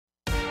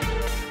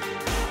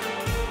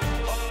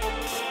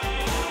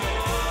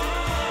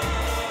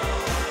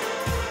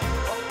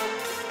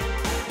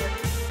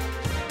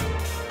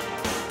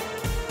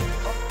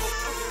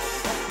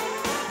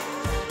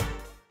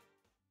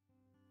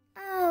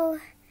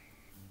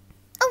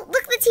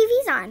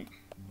on?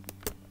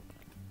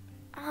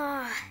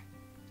 Oh,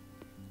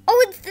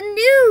 it's the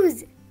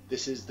news.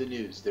 This is the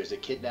news. There's a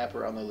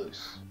kidnapper on the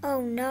loose.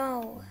 Oh,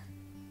 no.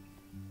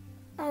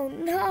 Oh,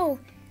 no.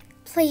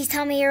 Please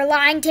tell me you're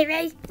lying to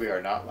me. We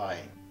are not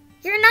lying.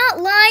 You're not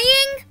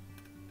lying?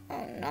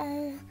 Oh,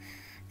 no.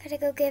 Gotta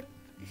go get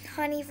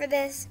Honey for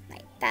this. My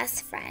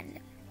best friend.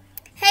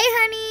 Hey,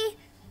 Honey.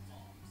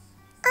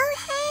 Oh,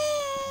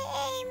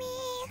 hey,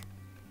 Amy.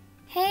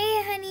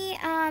 Hey, Honey.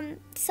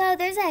 So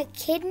there's a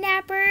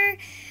kidnapper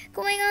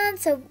going on,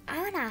 so I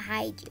want to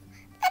hide you.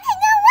 But I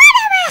don't want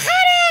to be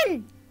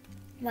hidden.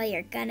 Well,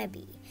 you're gonna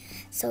be.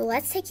 So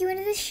let's take you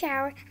into the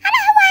shower. I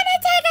don't want to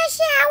take a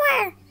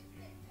shower.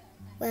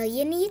 Well,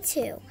 you need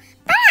to.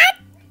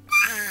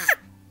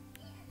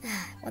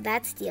 Well,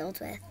 that's dealt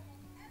with.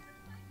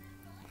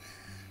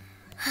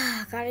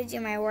 Gotta do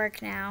my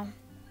work now.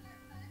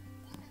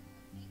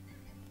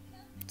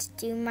 Let's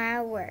do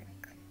my work.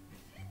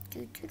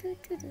 You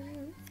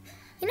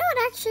know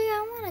what, actually,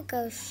 I want to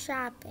go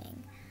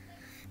shopping.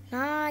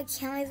 Nah, I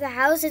can't leave the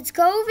house. It's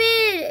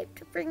COVID. I have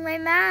to bring my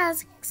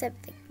mask.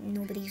 Except like,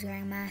 nobody's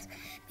wearing a mask.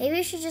 Maybe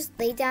I should just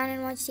lay down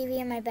and watch TV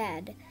in my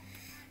bed.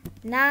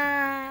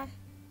 Nah, I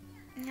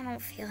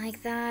don't feel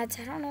like that.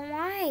 I don't know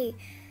why.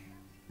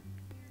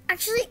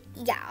 Actually,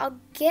 yeah, I'll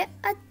get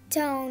a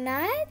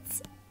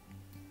donut.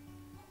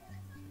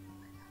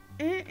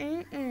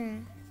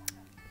 I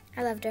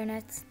love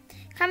donuts.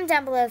 Comment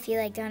down below if you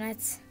like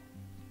donuts.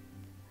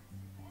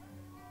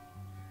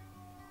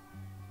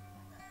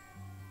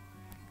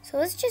 So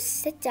let's just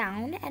sit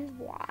down and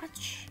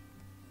watch.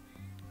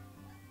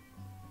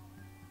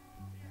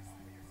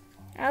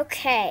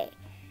 Okay.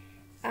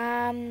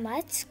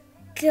 Let's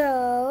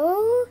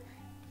go.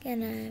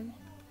 I'm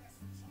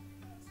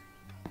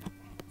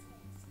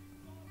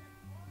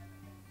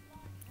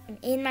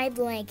in my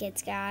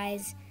blankets,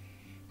 guys.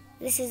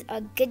 This is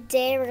a good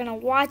day. We're gonna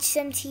watch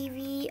some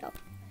TV. Oh,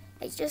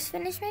 I just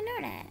finished my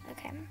donut.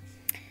 Okay.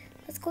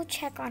 Let's go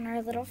check on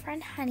our little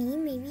friend Honey.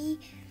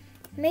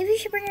 Maybe we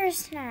should bring her a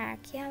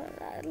snack. Yeah,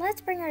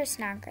 let's bring her a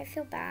snack. I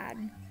feel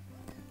bad.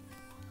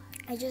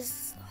 I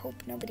just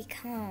hope nobody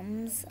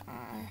comes.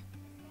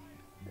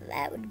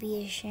 That would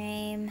be a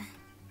shame.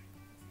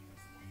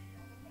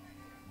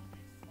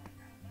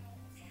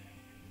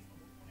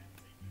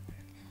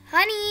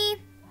 Honey!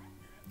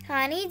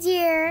 Honey,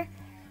 dear.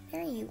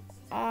 There you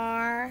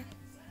are.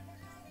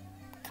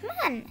 Come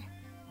on.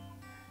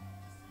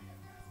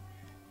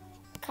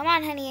 Come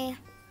on, honey.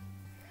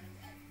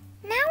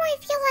 Now I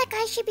feel like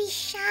I should be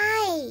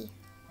shy.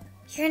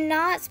 You're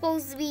not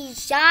supposed to be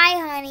shy,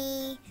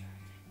 honey.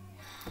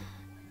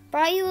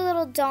 Brought you a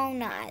little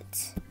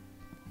donut.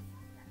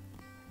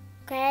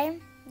 Okay?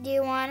 Do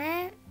you want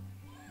it?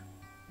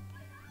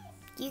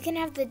 You can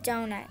have the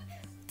donut.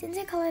 Didn't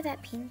I color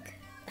that pink?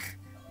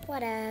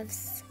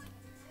 Whatevs.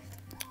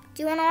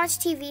 Do you want to watch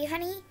TV,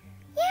 honey?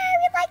 Yeah, I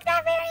would like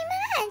that very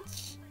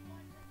much.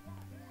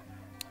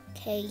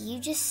 Okay, you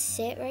just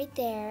sit right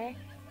there.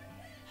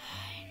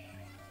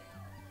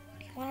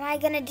 What am I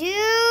gonna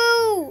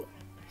do?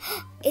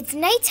 It's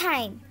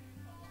nighttime.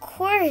 Of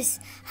course.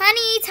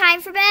 Honey,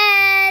 time for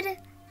bed.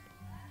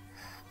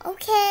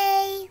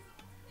 Okay.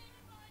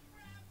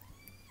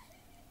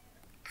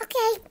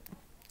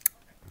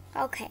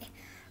 Okay.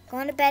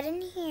 Going to bed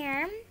in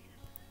here.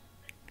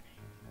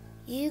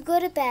 You go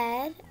to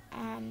bed.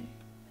 I'm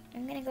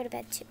gonna go to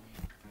bed too.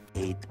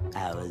 8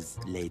 hours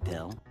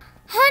later.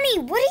 Honey,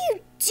 what are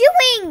you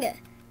doing?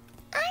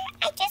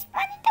 I just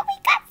wanted to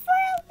wake up for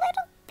a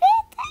little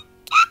bit, I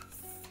guess.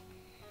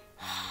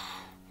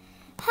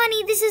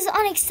 Honey, this is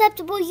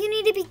unacceptable. You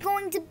need to be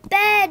going to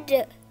bed.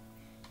 No,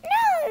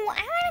 I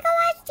want to go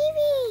watch TV.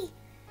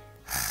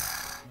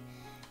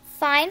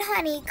 Fine,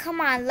 honey. Come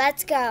on,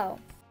 let's go.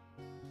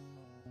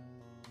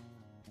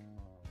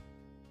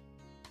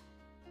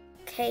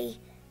 Okay.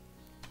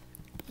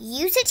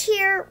 You sit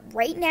here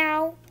right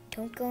now.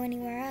 Don't go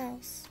anywhere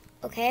else.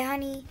 Okay,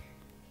 honey?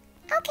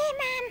 Okay,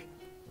 Mom.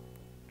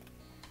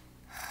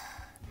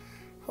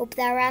 Hope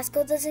that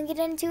rascal doesn't get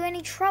into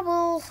any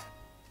trouble.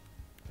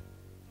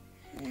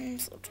 I'm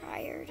so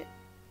tired.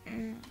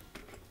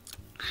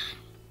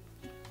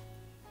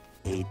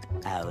 8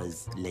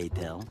 hours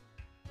later.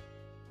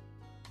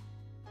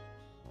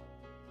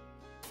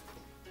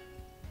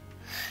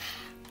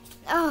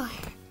 Oh.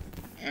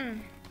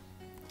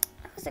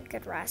 That was a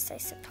good rest, I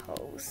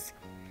suppose.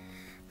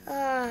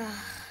 Oh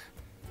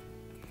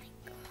my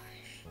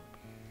gosh.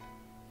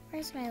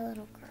 Where's my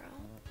little girl?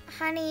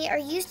 Honey, are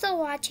you still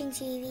watching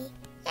TV?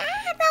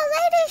 Yeah, the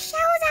latest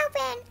show's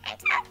open. I'm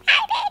so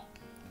excited.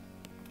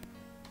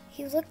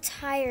 You look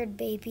tired,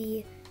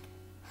 baby.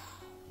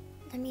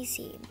 Let me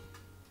see.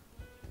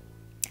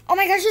 Oh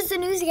my gosh, it's the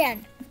news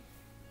again.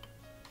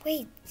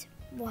 Wait,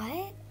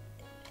 what?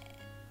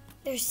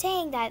 They're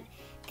saying that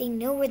they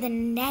know where the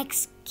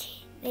next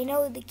they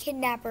know the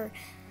kidnapper,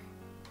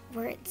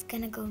 where it's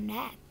gonna go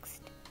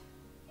next.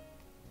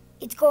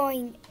 It's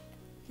going,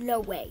 no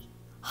way.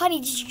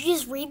 Honey, did you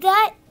just read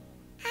that?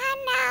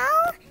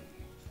 No.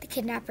 The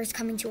kidnapper's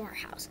coming to our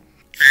house.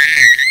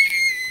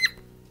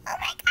 Oh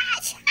my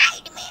gosh,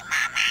 hide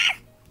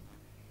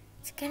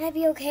gonna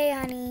be okay,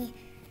 honey.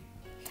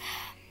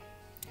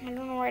 I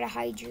don't know where to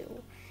hide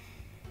you.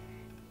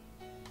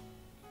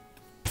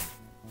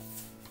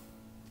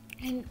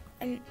 I'm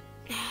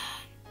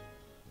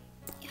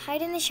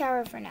hide in the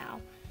shower for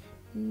now.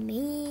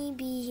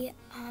 Maybe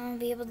I'll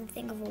be able to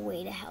think of a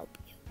way to help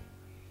you.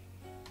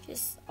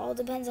 Just all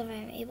depends if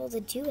I'm able to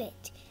do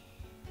it.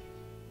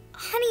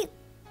 Honey,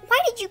 why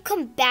did you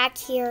come back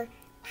here?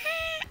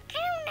 I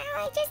don't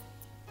know.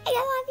 I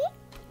love you.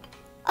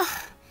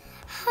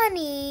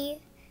 Honey,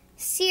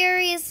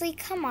 seriously,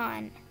 come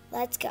on.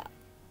 Let's go.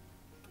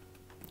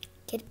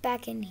 Get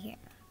back in here.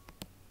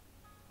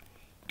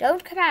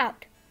 Don't come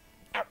out.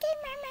 Okay,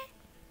 Mama.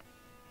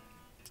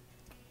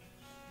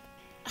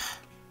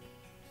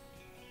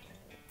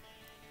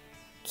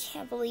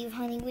 Can't believe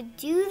Honey would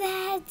do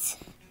that.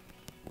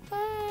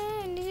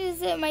 I need to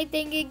sit in my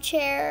thinking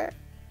chair.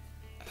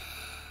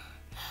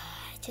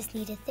 I just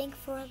need to think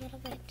for a little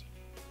bit.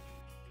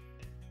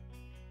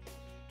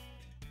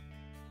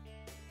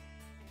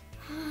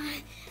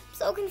 I'm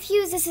so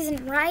confused. This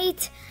isn't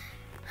right.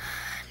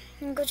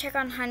 I'm gonna go check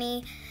on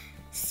Honey,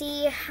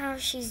 see how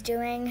she's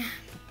doing.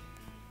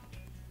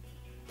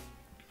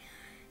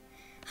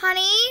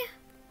 Honey?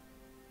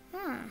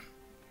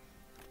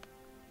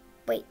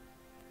 Wait.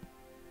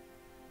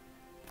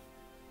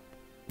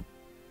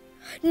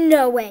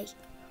 No way.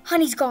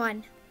 Honey's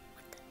gone.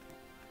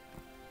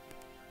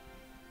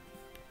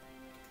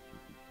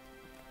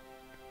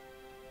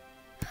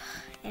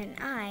 And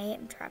I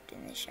am trapped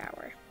in the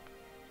shower.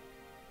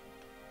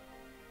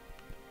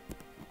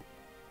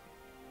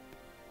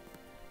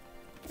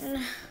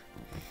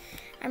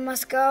 I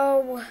must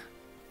go.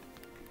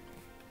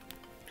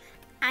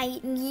 I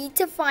need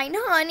to find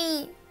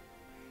Honey.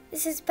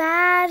 This is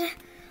bad.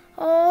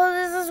 Oh,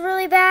 this is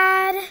really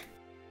bad.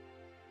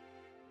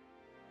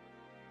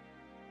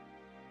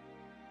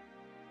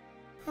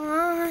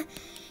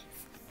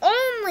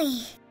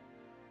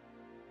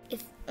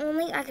 If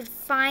only I could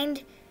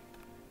find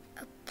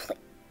a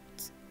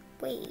place.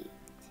 Wait,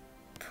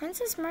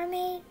 Princess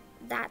Mermaid?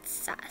 That's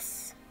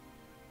sus.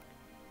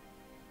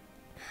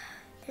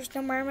 There's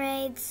no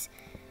mermaids.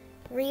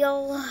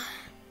 Real.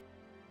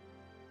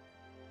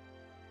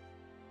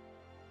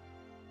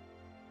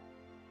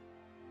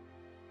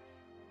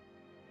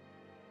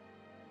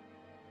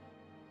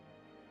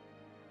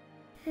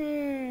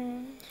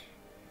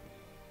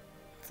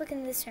 Let's look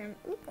in this room.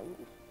 Ooh.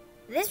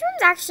 This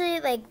room's actually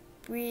like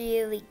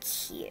really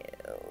cute.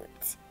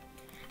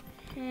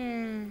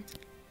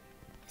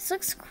 This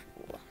looks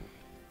cool.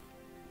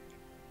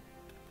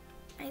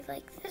 I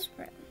like this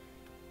room.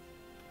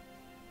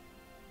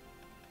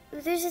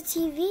 Ooh, there's a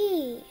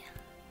TV.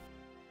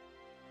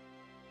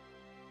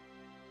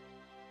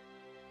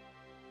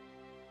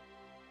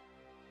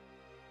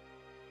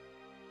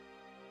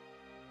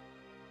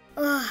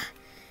 Ugh,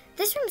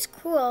 this room's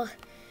cool.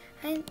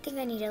 I think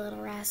I need a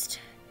little rest.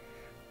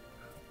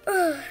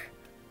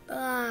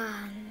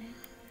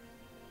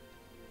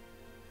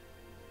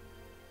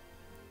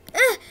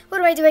 What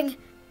am I doing?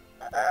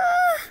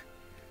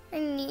 I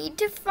need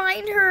to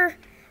find her.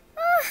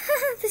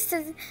 This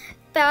is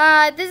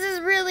bad. This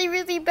is really,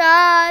 really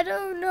bad.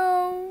 Oh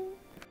no.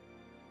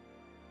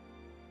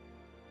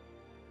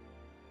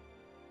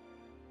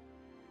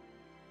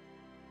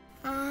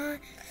 Oh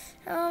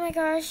my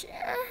gosh.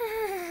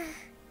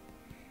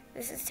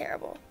 This is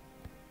terrible.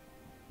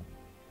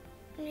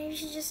 Maybe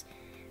she just...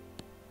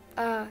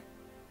 Hi?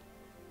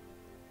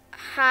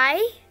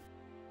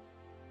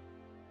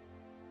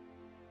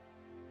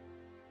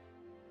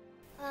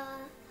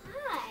 Hi.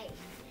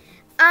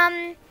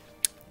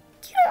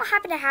 You don't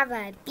happen to have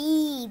a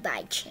bee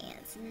by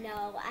chance?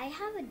 No, I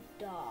have a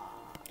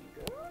dog.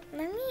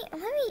 Let me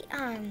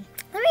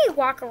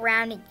walk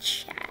around and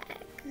check.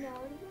 No, you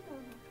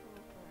don't have to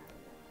walk around.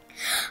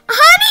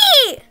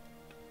 Honey!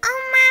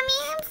 Oh, Mommy,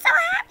 I'm so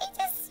happy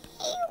to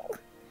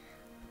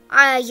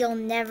see you. You'll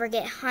never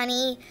get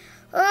Honey.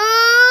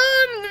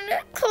 Oh, I'm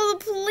gonna call the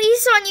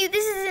police on you.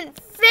 This isn't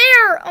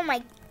fair. Oh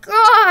my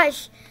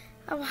gosh.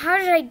 Oh, how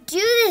did I do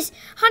this?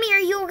 Honey, are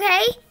you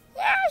okay?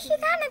 Yeah, she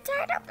kind of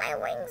tied up my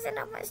wings and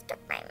almost took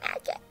my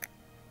magic.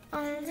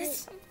 Oh, this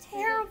is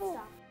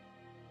terrible.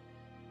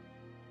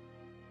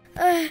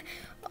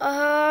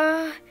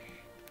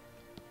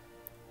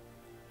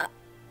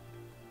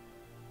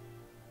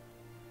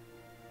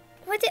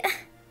 What did...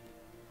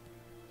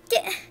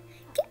 Get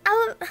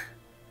out of...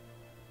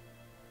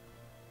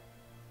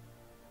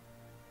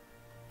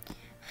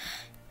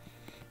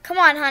 Come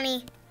on,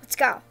 Honey. Let's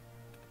go.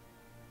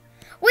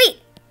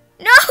 Wait!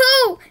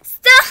 No!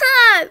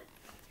 Stop!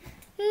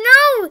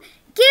 No!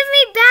 Give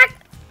me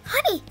back...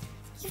 Honey,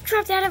 you've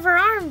dropped out of her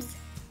arms.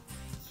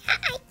 Yeah,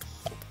 I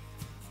did.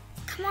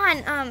 Come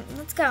on,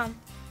 let's go.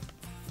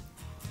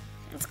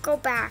 Let's go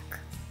back.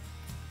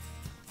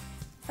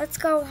 Let's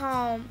go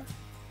home.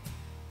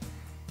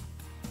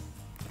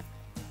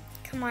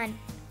 Come on.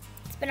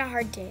 It's been a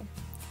hard day.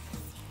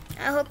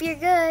 I hope you're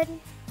good.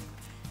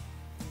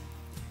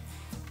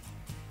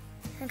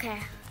 Okay.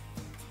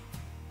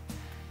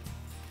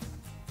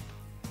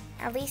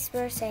 At least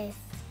we're safe.